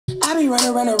be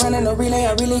running no relay,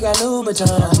 I really got Louboutin.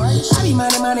 I be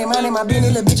minding my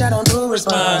business, little bitch, I don't do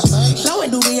response. Show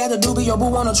and doobie after doobie, your boo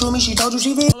wanna true me, she told you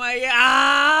she feel. Oh my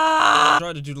god!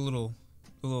 Tried to do the little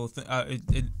thing,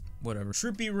 whatever.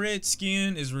 Trippie Redd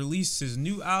Skin is released his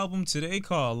new album today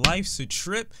called Life's a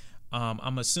Trip.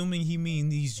 I'm assuming he mean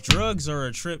these drugs are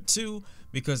a trip too,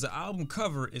 because the album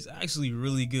cover is actually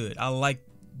really good. I like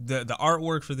the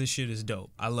artwork for this shit is dope.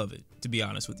 I love it, to be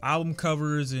honest with you. Album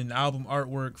covers and album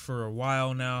artwork for a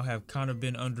while now have kind of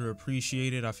been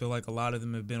underappreciated. I feel like a lot of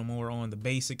them have been more on the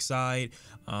basic side.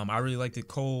 I really like the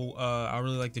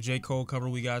J. Cole cover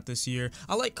we got this year.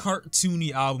 I like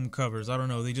cartoony album covers. I don't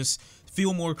know, they just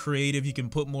feel more creative. You can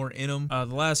put more in them. The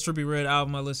last Trippie Redd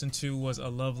album I listened to was A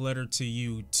Love Letter to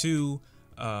You 2.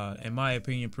 In my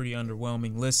opinion, pretty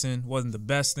underwhelming listen. Wasn't the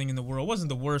best thing in the world, wasn't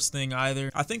the worst thing either.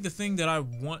 I think the thing that I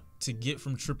want to get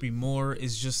from Trippie more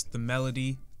is just the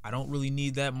melody. I don't really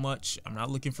need that much. I'm not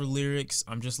looking for lyrics.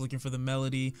 I'm just looking for the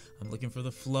melody. I'm looking for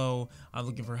the flow. I'm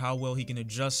looking for how well he can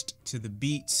adjust to the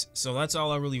beats. So that's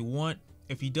all I really want.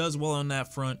 If he does well on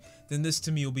that front, then this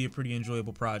to me will be a pretty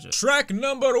enjoyable project. Track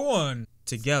number 1,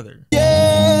 Together.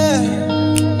 Yeah.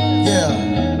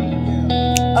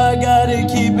 I gotta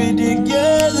keep it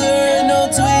together, no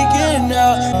tweaking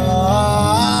now.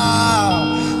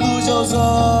 Lose your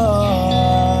soul.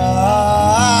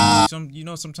 You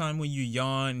know, sometimes when you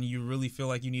yawn, you really feel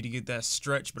like you need to get that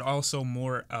stretch, but also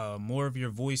more of your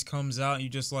voice comes out, and you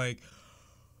just like.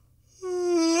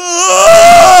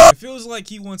 It feels like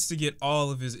he wants to get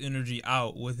all of his energy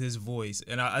out with his voice,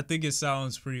 and I think it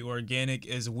sounds pretty organic,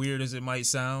 as weird as it might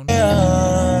sound. We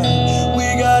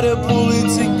gotta pull it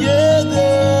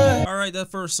together. Alright, that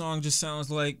first song just sounds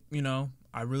like, you know,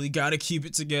 I really gotta keep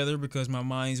it together because my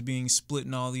mind's being split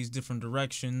in all these different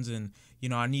directions, and you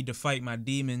know, I need to fight my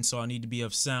demons, so I need to be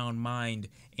of sound mind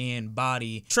and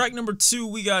body. Track number 2,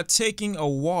 we got Taking a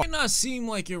Walk. It might not seem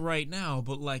like it right now,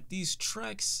 but like these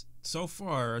tracks so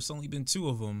far, it's only been 2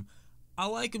 of them. I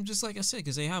like them, just like I said,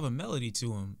 because they have a melody to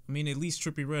them. I mean, at least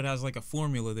Trippie Redd has like a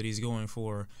formula that he's going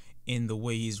for in the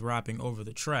way he's rapping over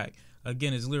the track.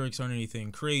 Again, his lyrics aren't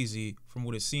anything crazy. From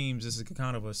what it seems, this is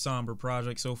kind of a somber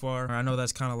project so far. I know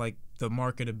that's kind of like the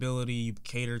marketability. You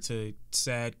cater to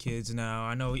sad kids now.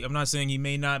 I know, I'm not saying he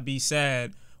may not be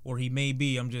sad, or he may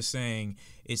be. I'm just saying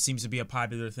it seems to be a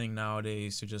popular thing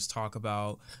nowadays to just talk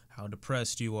about how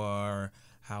depressed you are,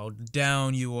 how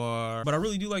down you are. But I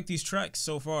really do like these tracks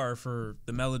so far for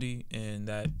the melody and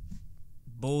that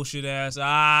bullshit ass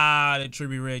that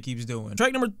Trippie Redd keeps doing.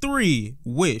 Track number 3,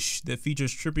 Wish, that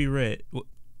features Trippie Redd.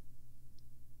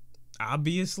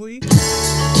 Obviously.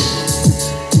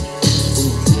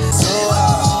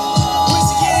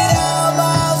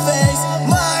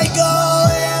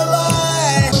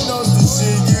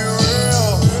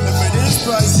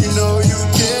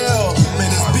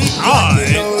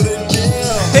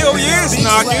 Hell yeah, it's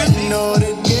knocking.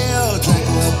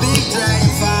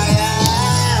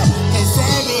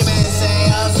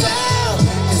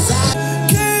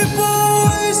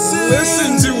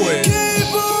 Listen to it.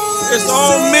 It's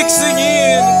all mixing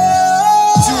in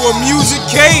to a music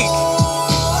cake.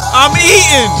 I'm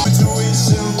eating.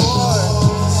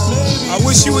 I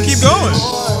wish you would keep going.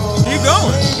 Keep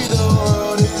going.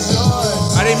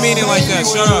 I didn't mean it like that.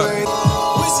 Shut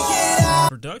up.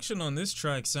 Production on this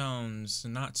track sounds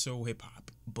not so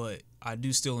hip-hop, but I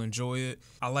do still enjoy it.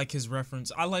 I like his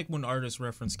reference. I like when artists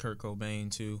reference Kurt Cobain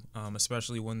too,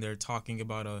 especially when they're talking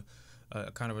about a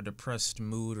kind of a depressed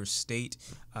mood or state.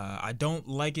 I don't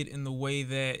like it in the way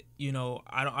that, you know,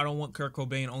 I don't want Kurt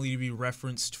Cobain only to be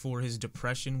referenced for his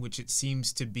depression, which it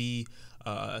seems to be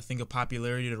a thing of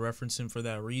popularity to reference him for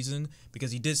that reason,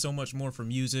 because he did so much more for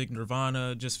music,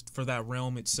 Nirvana, just for that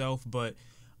realm itself. But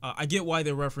I get why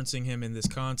they're referencing him in this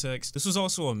context. This was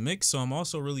also a mix, so I'm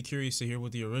also really curious to hear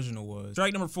what the original was.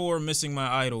 Track number 4, Missing My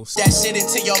Idols. That shit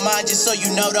into your mind just so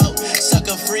you know though.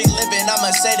 Sucker free living,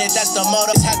 I'ma say that that's the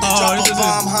motto. Oh, this is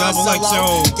a double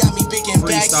XO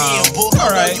freestyle.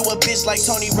 Alright. You a bitch like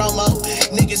Tony Romo.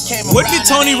 Niggas came what did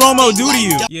Tony Romo do to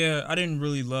you? Yeah, I didn't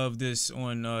really love this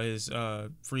on his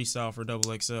freestyle for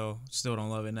Double XL. Still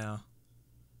don't love it now.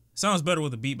 Sounds better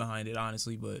with a beat behind it,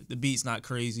 honestly, but the beat's not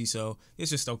crazy, so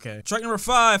it's just okay. Track number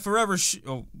 5, Forever.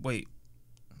 Oh, wait.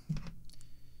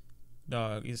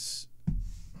 Dog, it's...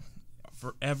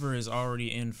 Forever is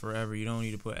already in forever. You don't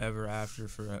need to put ever after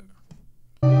forever.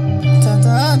 Oh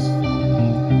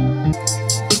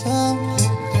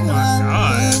my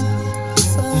god.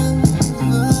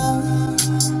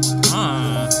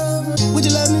 Would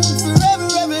you love me forever,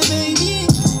 ever, baby?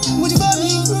 Would you love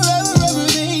me forever, ever,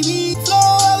 baby?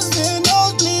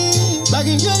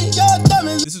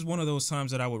 This is one of those times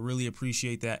times that I would really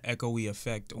appreciate that echoey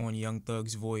effect on Young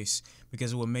Thug's voice,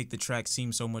 because it would make the track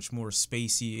seem so much more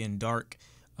spacey and dark,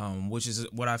 which is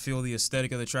what I feel the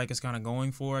aesthetic of the track is kind of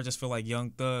going for. I just feel like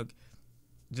Young Thug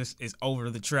just is over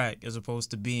the track as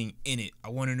opposed to being in it. I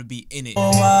want him to be in it.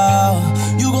 Oh, wow.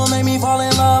 You gon' make me fall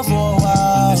in love for a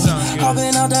while. This sounds good. I've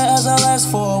been out there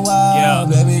SLS for a while.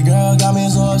 Yeah. Baby girl got me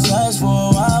so obsessed for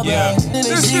a while. Yeah.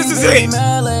 This is it.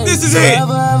 This is it.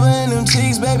 Forever, ever in them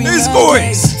cheeks, baby. His mad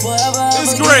voice. cake. Forever,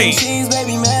 It's ever great. in them cheeks,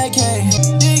 baby, mad cake.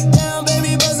 Dig down,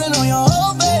 baby, buzzing on your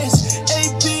whole face.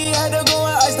 AP had to go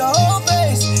and ice the whole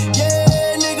face.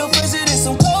 Yeah, nigga, fresh it in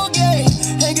some Colgate.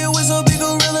 Hanging with some big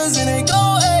gorillas and they go.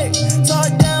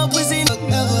 Talk down, pussy, never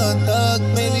a thug.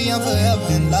 Baby, I'm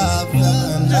forever in love.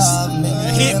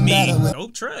 Hit me.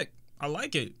 Dope track. I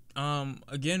like it.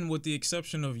 Again, with the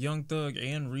exception of Young Thug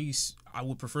and Reese, I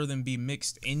would prefer them be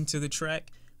mixed into the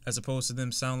track as opposed to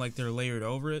them sound like they're layered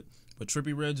over it. But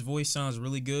Trippie Redd's voice sounds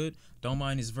really good. Don't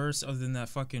mind his verse other than that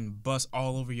fucking bust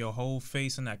all over your whole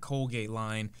face and that Colgate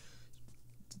line.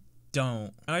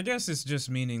 Don't. And I guess it's just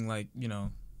meaning like, you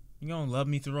know, you gonna love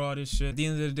me through all this shit. At the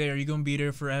end of the day, are you gonna be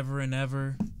there forever and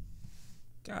ever?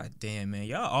 God damn, man.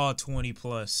 Y'all all 20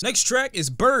 plus. Next track is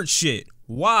Bird Shit.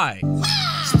 Why?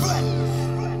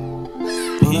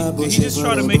 He just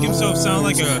tried to make himself sound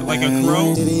like a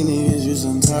crow. He's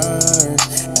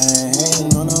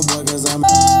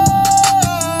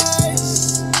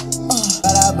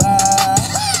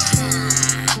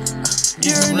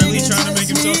really trying to make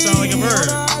himself sound like a bird.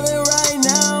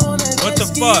 What the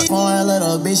fuck? Boy,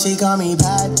 little bitch, she call me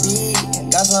Patty.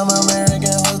 Got some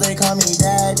American hoes, they call me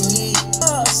Daddy.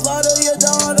 Slaughter your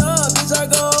daughter, bitch, I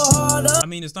go harder. I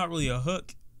mean, it's not really a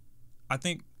hook. I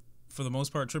think, for the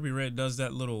most part, Trippie Redd does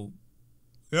that little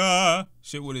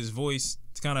shit with his voice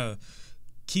to kind of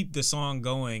keep the song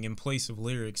going in place of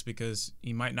lyrics, because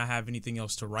he might not have anything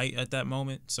else to write at that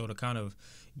moment. So to kind of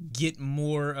get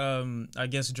more, I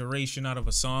guess, duration out of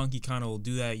a song, he kind of will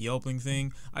do that yelping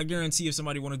thing. I guarantee if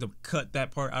somebody wanted to cut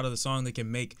that part out of the song, they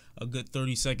can make a good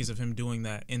 30 seconds of him doing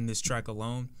that in this track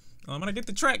alone. And I get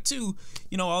the track too.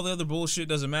 You know, all the other bullshit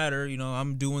doesn't matter. You know,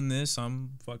 I'm doing this.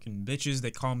 I'm fucking bitches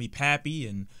that call me pappy,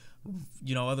 and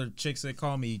you know, other chicks that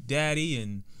call me daddy,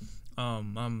 and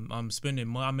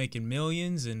I'm making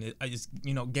millions, and I just,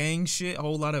 you know, gang shit, a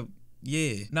whole lot of,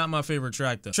 yeah. Not my favorite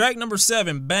track though. Track number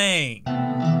 7, Bang.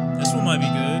 This one might be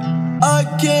good. I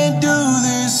can't do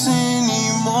this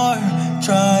anymore.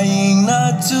 Trying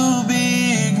not to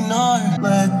be ignored.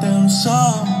 Let them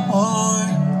soar.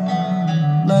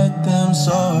 Let them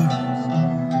soar.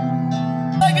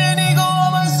 Like an eagle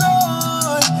on my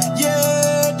sword.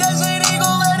 Yeah, that's an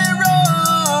eagle, let it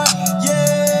roar.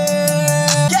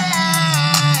 Yeah,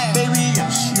 yeah. Baby,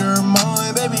 yes, you're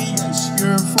mine. Baby, yes,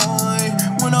 you're fine.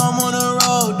 When I'm on the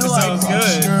road, do I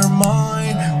cross your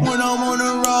mind? When I'm on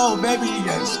the road, baby,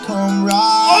 yes, come ride.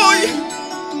 Oh,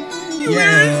 yeah. You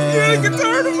hear the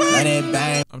guitar in the back? Let it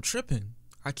bang. I'm tripping.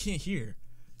 I can't hear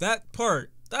that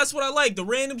part. That's what I like. The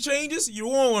random changes. You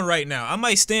want one right now. I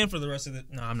might stand for the rest of the.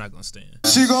 No, I'm not gonna stand.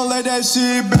 She gon' let that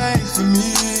shit bang for me,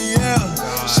 yeah.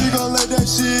 She gon' let that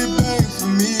shit bang for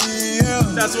me, yeah.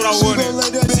 That's what I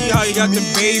wanted. See how you got the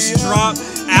bass drop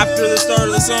after the start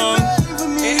of the song?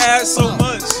 It adds so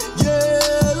much.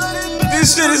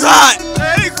 This shit is hot.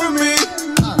 Bang for me.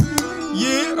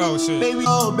 Yeah. Oh shit. Baby,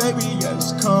 oh baby,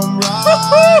 yes, come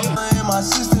right. And my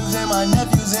sisters and my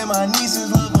nephews and my nieces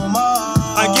love them all.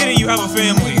 I get it, you have a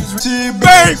family.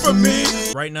 Bang for me.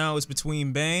 Right now it's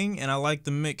between Bang and I like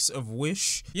the mix of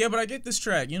Wish. Yeah, but I get this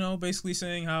track, you know, basically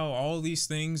saying how all these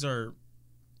things are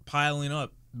piling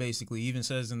up, basically. He even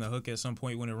says in the hook at some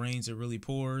point, when it rains, it really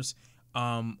pours.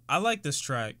 I like this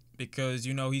track because,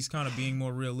 you know, he's kind of being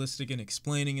more realistic and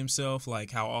explaining himself,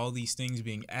 like how all these things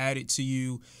being added to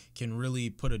you can really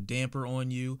put a damper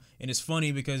on you. And it's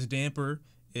funny because damper,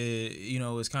 you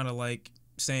know, is kind of like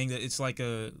saying that it's like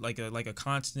a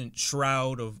constant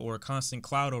shroud of, or a constant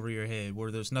cloud over your head where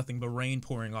there's nothing but rain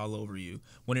pouring all over you.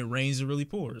 When it rains, it really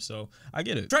pours. So I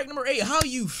get it. Track number 8, How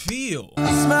You Feel.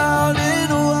 I smiled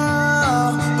in a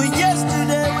while, but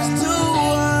yesterday was too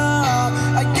wild.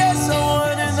 I guess I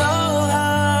wanna know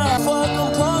how. Fuck,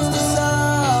 I'm close to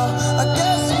sound. I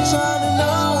guess I'm trying to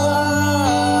know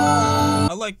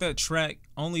how. I like that track.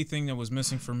 Only thing that was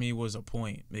missing for me was a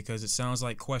point, because it sounds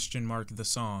like question mark the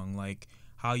song, like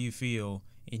how you feel,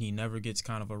 and he never gets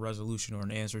kind of a resolution or an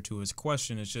answer to his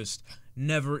question. It's just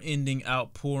never ending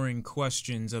outpouring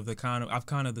questions of the kind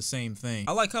of the same thing.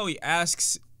 I like how he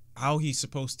asks how he's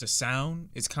supposed to sound.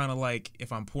 It's kind of like,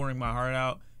 if I'm pouring my heart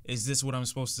out, is this what I'm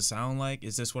supposed to sound like?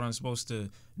 Is this what I'm supposed to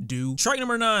do? Track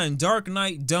number 9, Dark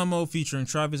Knight Dumbo featuring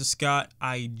Travis Scott.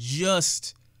 I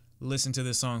just listened to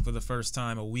this song for the first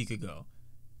time a week ago.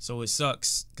 So it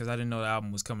sucks because I didn't know the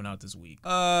album was coming out this week.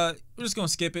 We're just gonna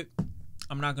skip it.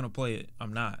 I'm not gonna play it.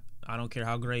 I'm not. I don't care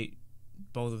how great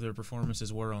both of their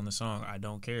performances were on the song. I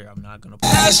don't care. I'm not gonna play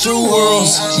it. Astral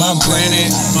worlds, my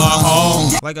planet, my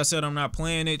home. Like I said, I'm not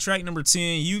playing it. Track number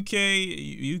 10,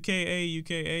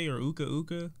 UKA, or Uka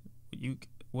Uka,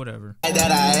 whatever.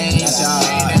 That I ain't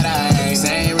y'all.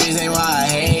 Same reason why I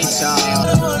hate y'all.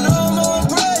 I don't want no more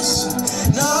press.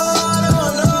 No, I don't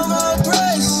want no more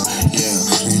press.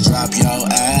 Yeah, you drop your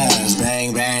ass.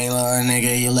 Bang, bang, little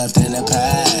nigga, you left in the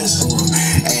past.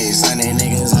 Hey, Sunday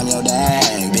niggas, I'm your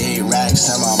dad. Big racks,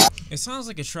 I'm on my. It sounds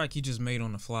like a track he just made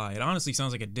on the fly. It honestly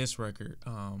sounds like a diss record.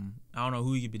 I don't know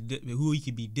who he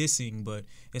could be dissing, but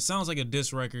it sounds like a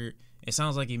diss record. It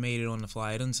sounds like he made it on the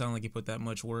fly. It doesn't sound like he put that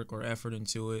much work or effort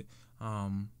into it.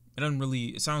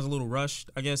 It sounds a little rushed,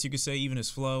 I guess you could say, even his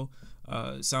flow.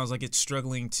 It sounds like it's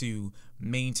struggling to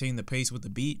maintain the pace with the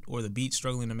beat, or the beat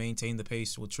struggling to maintain the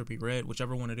pace with Trippie Redd.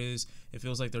 Whichever one it is, it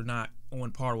feels like they're not on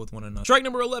par with one another. Track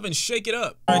number 11, Shake It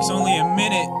Up. Track's only a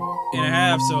minute and a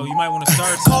half, so you might want to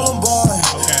start. Call him boy.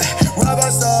 Okay. Ride by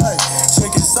side,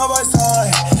 shake it side by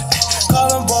side.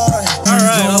 Call him boy.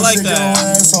 Alright, I like that.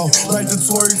 Like the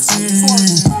twerk team.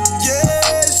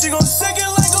 Yeah, she gon' shake it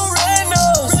like a red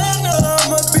nose.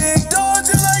 I'm a big dog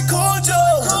just like Kojo.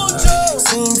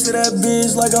 Sing to that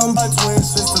bitch like I'm my twin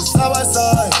sister. Side by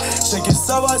side, shake it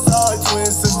side by side, twin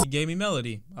sister. He gave me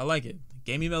melody. I like it.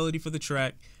 Gave me melody for the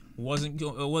track.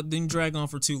 Didn't drag on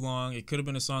for too long. It could have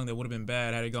been a song that would have been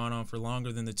bad had it gone on for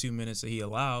longer than the 2 minutes that he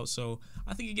allowed. So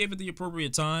I think he gave it the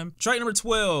appropriate time. Track number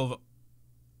 12.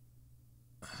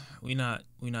 We not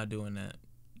doing that.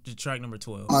 Just track number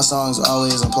 12. My songs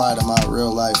always apply to my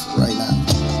real life right now.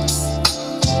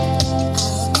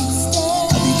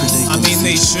 I mean,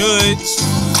 they should.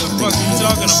 What the fuck are you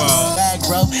talking about?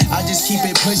 Bro, I just keep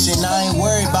it pushing. I ain't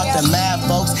worried about the math,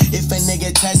 folks. If a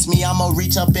nigga test me, I'ma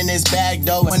reach up in his bag,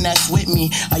 though. When that's with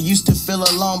me, I used to feel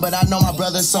alone, but I know my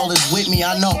brother's soul is with me.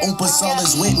 I know Oompa's soul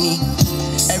is with me.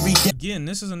 Every day. Again,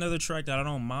 this is another track that I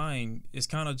don't mind. It's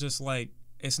kind of just like,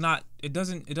 it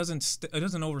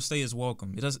doesn't overstay his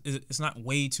welcome. It's not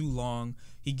way too long.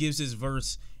 He gives his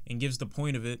verse and gives the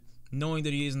point of it, knowing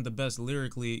that he isn't the best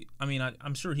lyrically. I mean,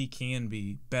 I'm sure he can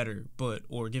be better,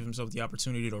 or give himself the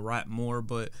opportunity to rap more,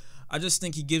 but I just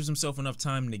think he gives himself enough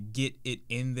time to get it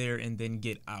in there and then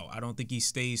get out. I don't think he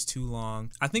stays too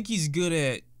long. I think he's good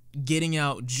at getting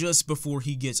out just before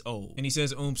he gets old. And he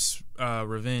says Oomps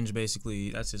Revenge,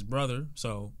 basically, that's his brother,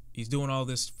 so he's doing all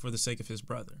this for the sake of his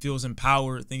brother. He feels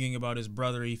empowered thinking about his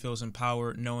brother. He feels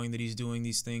empowered knowing that he's doing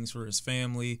these things for his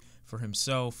family, for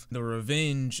himself. The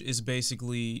revenge is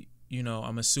basically, you know,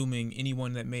 I'm assuming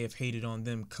anyone that may have hated on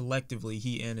them collectively,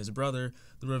 he and his brother.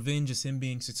 The revenge is him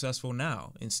being successful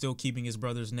now and still keeping his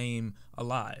brother's name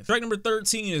alive. Track number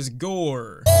 13 is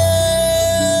Gore.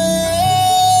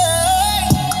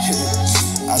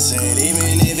 I said,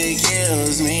 even if it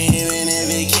kills me,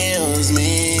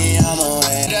 I'ma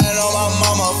wait. That on my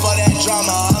mama for that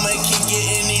drama. I'ma keep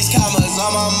getting these commas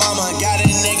on my mama. Got a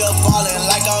nigga ballin'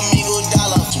 like I'm Eagle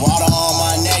Dollar. Water on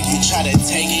my neck, you try to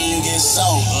take it, you get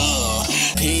soaked.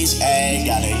 Peace, ayy,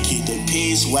 gotta keep the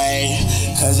peace way,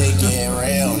 cause it get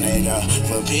real, nigga,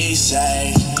 for peace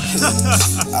sake.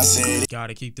 I said,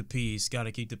 gotta keep the peace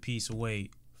away.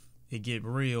 It get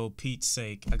real, Pete's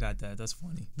sake. I got that. That's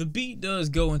funny. The beat does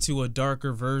go into a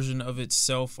darker version of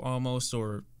itself almost,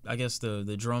 or I guess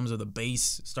the drums or the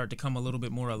bass start to come a little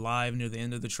bit more alive near the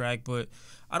end of the track, but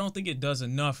I don't think it does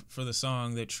enough for the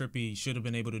song that Trippie should have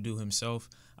been able to do himself.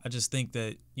 I just think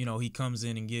that, you know, he comes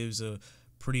in and gives a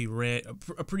pretty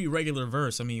regular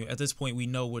verse. I mean, at this point, we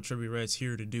know what Trippie Redd's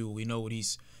here to do. We know what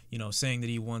he's, you know, saying that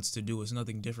he wants to do. It's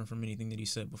nothing different from anything that he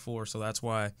said before, so that's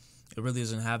why it really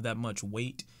doesn't have that much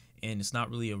weight. And it's not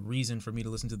really a reason for me to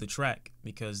listen to the track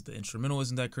because the instrumental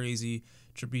isn't that crazy.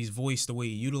 Trippie's voice, the way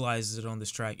he utilizes it on this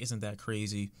track, isn't that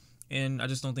crazy. And I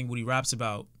just don't think what he raps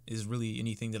about is really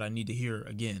anything that I need to hear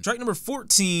again. Track number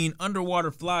 14,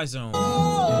 Underwater FlyZone. I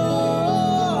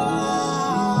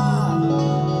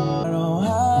don't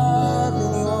have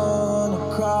anyone to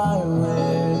cry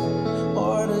with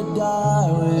or to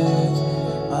die with.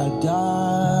 I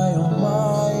die on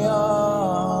my own.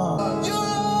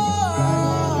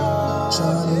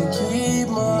 Trying to keep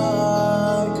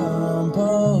my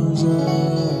composure.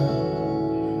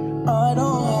 I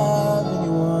don't have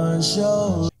anyone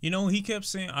show. You know, he kept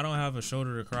saying, I don't have a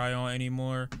shoulder to cry on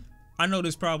anymore. I know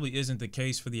this probably isn't the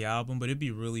case for the album, but it'd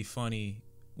be really funny.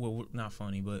 Well, not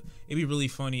funny, but it'd be really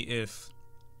funny if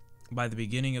by the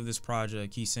beginning of this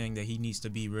project, he's saying that he needs to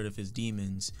be rid of his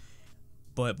demons.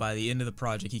 But by the end of the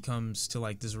project, he comes to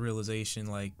like this realization,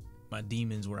 like, my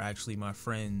demons were actually my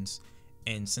friends,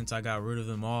 and since I got rid of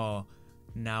them all,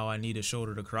 now I need a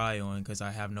shoulder to cry on because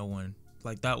I have no one.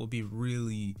 Like, that would be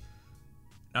really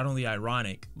not only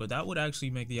ironic, but that would actually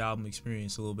make the album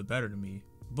experience a little bit better to me.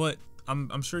 But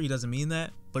I'm sure he doesn't mean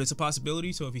that, but it's a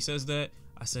possibility. So if he says that,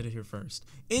 I said it here first.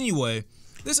 Anyway,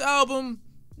 this album,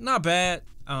 not bad.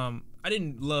 I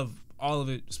didn't love all of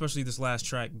it, especially this last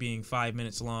track being 5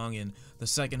 minutes long, and the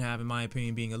second half, in my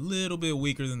opinion, being a little bit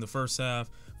weaker than the first half.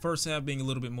 First half being a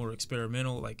little bit more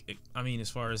experimental, like I mean, as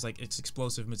far as like its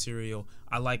explosive material,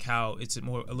 I like how it's a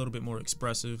little bit more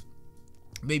expressive.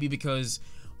 Maybe because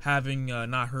having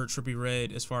not heard Trippie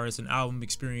Redd as far as an album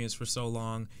experience for so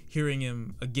long, hearing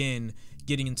him again,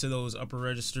 getting into those upper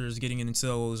registers, getting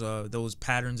into those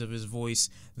patterns of his voice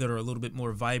that are a little bit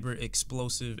more vibrant,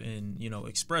 explosive, and, you know,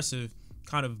 expressive,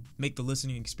 kind of make the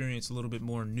listening experience a little bit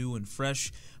more new and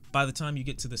fresh. By the time you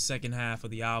get to the second half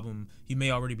of the album, you may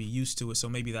already be used to it, so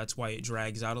maybe that's why it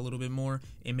drags out a little bit more,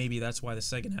 and maybe that's why the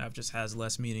second half just has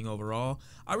less meaning overall.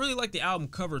 I really like the album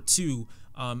cover too.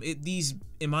 These,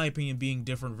 in my opinion, being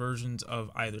different versions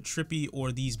of either Trippie,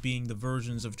 or these being the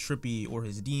versions of Trippie or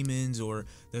his demons, or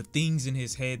the things in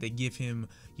his head that give him,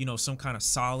 you know, some kind of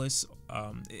solace.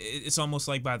 It's almost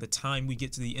like by the time we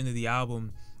get to the end of the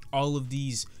album, all of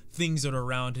these things that are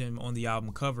around him on the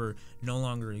album cover no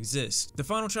longer exist. The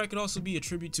final track could also be a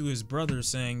tribute to his brother,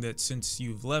 saying that since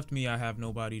you've left me, I have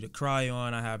nobody to cry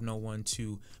on, I have no one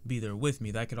to be there with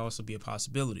me. That could also be a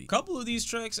possibility. A couple of these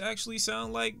tracks actually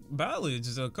sound like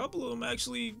ballads. A couple of them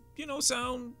actually, you know,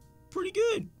 sound pretty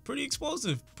good, pretty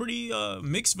explosive, pretty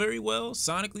mixed very well.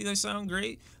 Sonically, they sound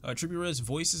great. Trippie Redd's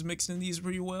voice is mixed in these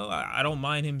pretty well. I don't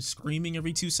mind him screaming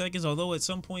every 2 seconds, although at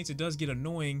some points it does get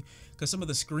annoying because some of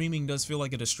the screaming does feel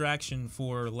like a distraction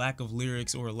for lack of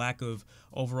lyrics or lack of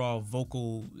overall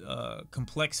vocal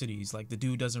complexities. Like, the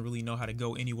dude doesn't really know how to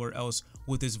go anywhere else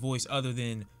with his voice other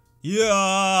than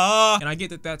yeah. And I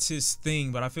get that that's his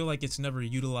thing, but I feel like it's never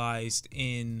utilized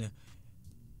in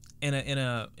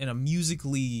a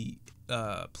musically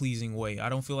pleasing way. I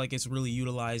don't feel like it's really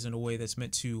utilized in a way that's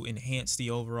meant to enhance the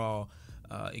overall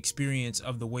experience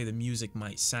of the way the music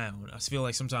might sound. I feel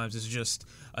like sometimes it's just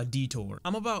a detour.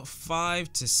 I'm about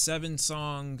 5 to 7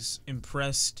 songs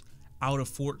impressed out of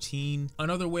 14.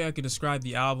 Another way I could describe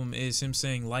the album is him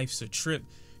saying life's a trip.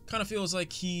 Kind of feels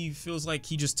like he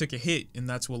just took a hit, and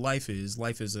that's what life is.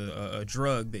 Life is a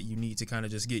drug that you need to kind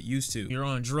of just get used to. You're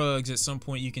on drugs, at some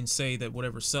point you can say that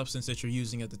whatever substance that you're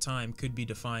using at the time could be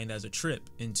defined as a trip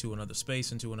into another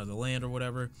space, into another land or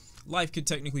whatever. Life could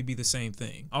technically be the same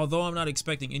thing. Although I'm not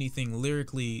expecting anything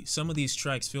lyrically, some of these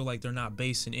tracks feel like they're not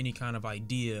based in any kind of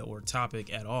idea or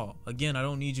topic at all. Again, I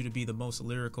don't need you to be the most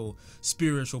lyrical,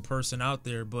 spiritual person out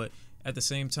there, but at the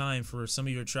same time, for some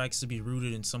of your tracks to be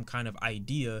rooted in some kind of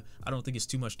idea, I don't think it's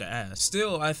too much to ask.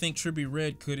 Still, I think Trippie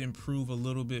Redd could improve a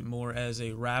little bit more as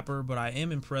a rapper, but I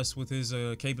am impressed with his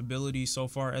capabilities so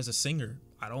far as a singer.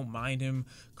 I don't mind him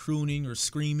crooning or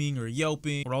screaming or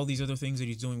yelping or all these other things that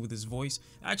he's doing with his voice.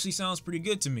 It actually sounds pretty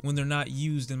good to me when they're not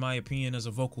used, in my opinion, as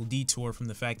a vocal detour from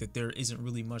the fact that there isn't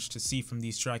really much to see from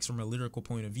these tracks from a lyrical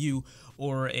point of view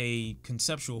or a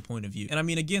conceptual point of view. And I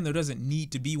mean, again, there doesn't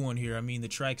need to be one here. I mean, the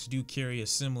tracks do carry a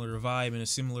similar vibe and a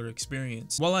similar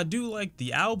experience. While I do like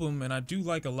the album, and I do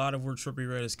like a lot of where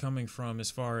Trippie Redd is coming from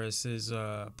as far as his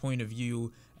point of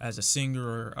view as a singer,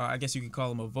 or I guess you could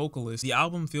call him a vocalist, the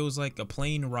album feels like a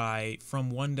plane ride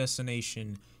from one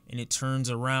destination, and it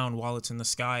turns around while it's in the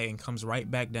sky and comes right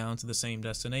back down to the same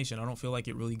destination. I don't feel like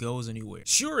it really goes anywhere.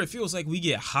 Sure, it feels like we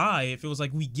get high, it feels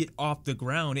like we get off the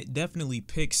ground, it definitely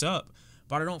picks up,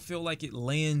 but I don't feel like it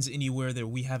lands anywhere that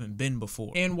we haven't been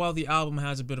before. And while the album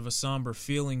has a bit of a somber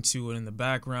feeling to it in the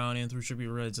background and through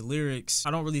Trippie Redd's lyrics,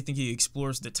 I don't really think he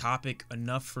explores the topic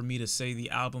enough for me to say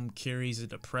the album carries a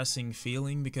depressing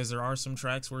feeling, because there are some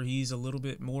tracks where he's a little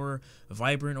bit more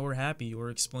vibrant or happy, or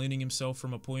explaining himself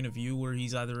from a point of view where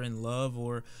he's either in love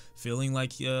or feeling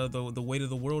like the weight of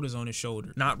the world is on his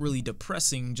shoulder. Not really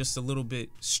depressing, just a little bit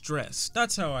stressed.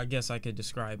 That's how I guess I could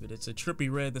describe it. It's a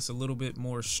Trippie Redd that's a little bit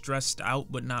more stressed out,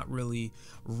 but not really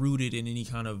rooted in any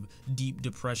kind of deep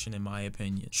depression, in my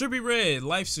opinion. Trippie Redd,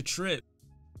 Life's a Trip.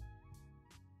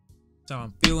 That's how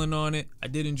I'm feeling on it. I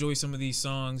did enjoy some of these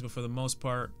songs, but for the most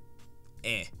part,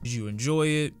 Did you enjoy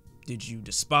it? Did you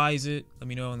despise it? Let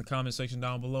me know in the comment section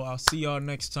down below. I'll see y'all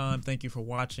next time. Thank you for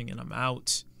watching, and I'm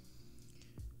out.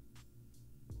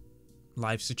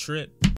 Life's a trip.